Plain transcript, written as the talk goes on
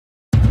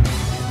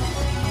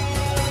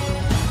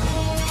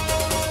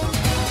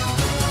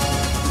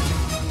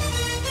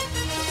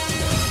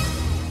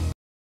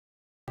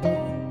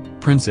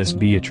Princess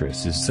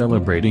Beatrice is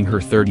celebrating her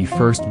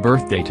 31st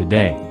birthday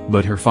today,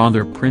 but her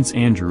father Prince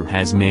Andrew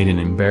has made an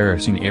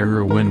embarrassing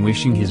error when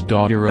wishing his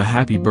daughter a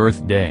happy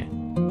birthday.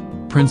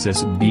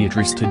 Princess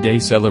Beatrice today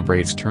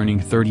celebrates turning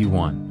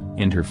 31,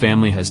 and her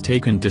family has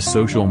taken to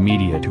social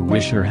media to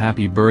wish her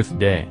happy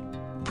birthday.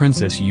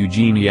 Princess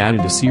Eugenie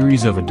added a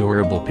series of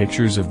adorable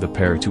pictures of the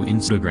pair to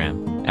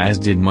Instagram, as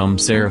did mum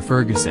Sarah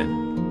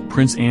Ferguson.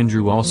 Prince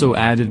Andrew also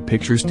added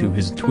pictures to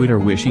his Twitter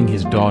wishing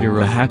his daughter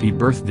a happy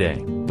birthday,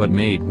 but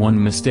made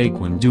one mistake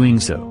when doing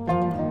so.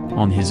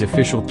 On his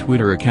official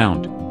Twitter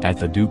account,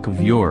 @the_Duke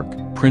of York,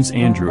 Prince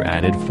Andrew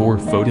added 4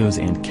 photos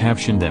and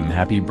captioned them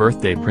 "Happy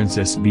Birthday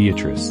Princess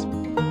Beatrice.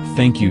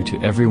 Thank you to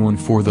everyone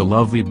for the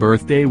lovely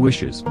birthday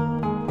wishes."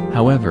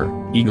 However,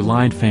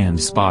 eagle-eyed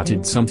fans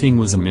spotted something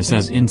was amiss,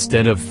 as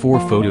instead of 4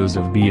 photos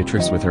of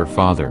Beatrice with her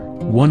father,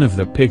 one of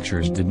the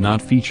pictures did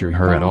not feature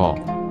her at all.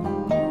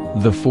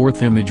 The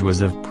 4th image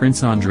was of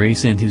Prince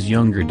Andres and his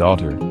younger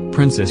daughter,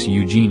 Princess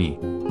Eugenie.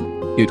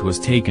 It was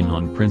taken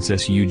on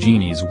Princess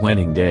Eugenie's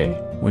wedding day,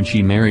 when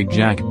she married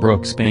Jack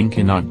Brooksbank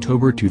in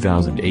October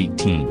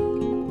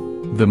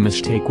 2018. The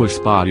mistake was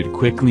spotted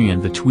quickly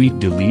and the tweet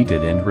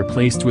deleted and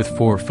replaced with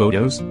 4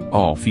 photos,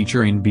 all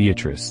featuring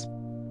Beatrice.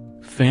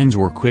 Fans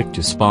were quick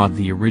to spot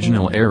the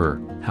original error,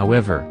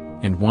 however,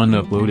 and one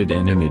uploaded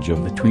an image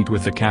of the tweet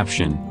with the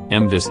caption,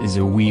 "This is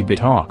a wee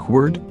bit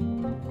awkward."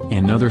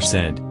 Another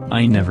said,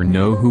 "I never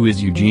know who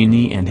is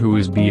Eugenie and who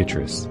is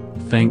Beatrice.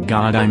 Thank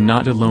God I'm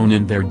not alone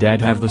and their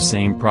dad have the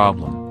same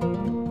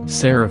problem."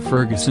 Sarah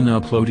Ferguson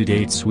uploaded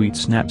 8 sweet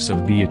snaps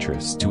of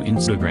Beatrice to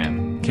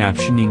Instagram,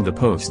 captioning the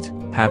post,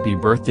 "Happy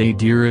birthday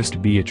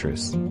dearest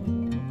Beatrice."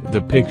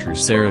 The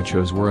pictures Sarah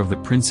chose were of the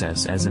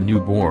princess as a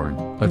newborn,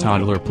 a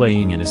toddler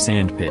playing in a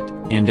sandpit,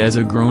 and as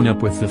a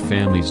grown-up with the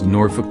family's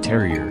Norfolk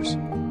Terriers.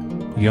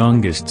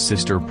 Youngest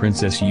sister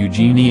Princess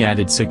Eugenie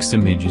added 6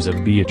 images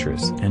of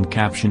Beatrice and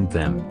captioned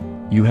them,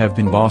 "You have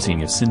been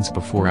bossing us since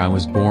before I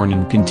was born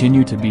and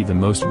continue to be the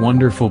most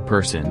wonderful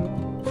person,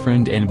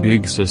 friend and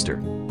big sister.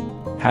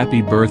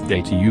 Happy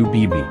birthday to you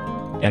BB.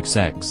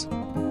 XX."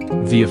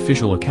 The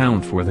official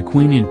account for the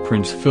Queen and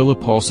Prince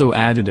Philip also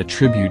added a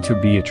tribute to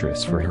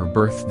Beatrice for her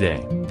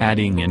birthday,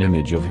 adding an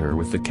image of her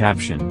with the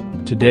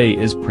caption, "Today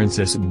is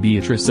Princess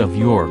Beatrice of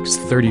York's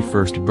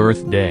 31st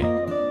birthday."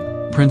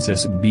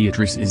 Princess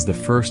Beatrice is the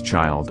first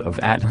child of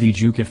the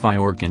Duke of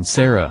York and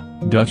Sarah,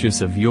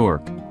 Duchess of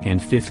York, and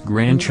 5th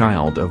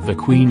grandchild of the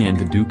Queen and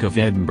the Duke of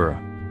Edinburgh.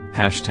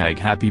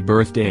 #Happy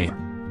birthday.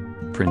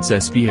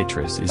 Princess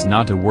Beatrice is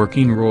not a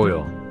working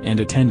royal, and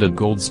attended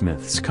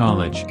Goldsmiths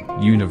College,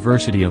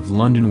 University of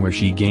London, where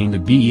she gained a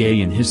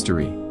BA in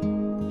history.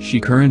 She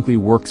currently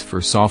works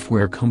for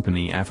software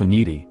company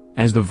Affinity,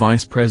 as the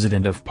Vice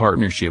President of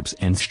Partnerships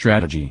and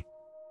Strategy.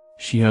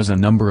 She has a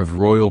number of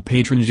royal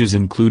patronages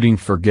including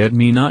Forget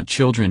Me Not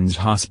Children's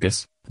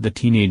Hospice, the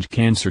Teenage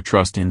Cancer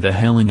Trust and the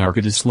Helen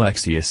Arca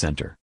Dyslexia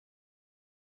Center.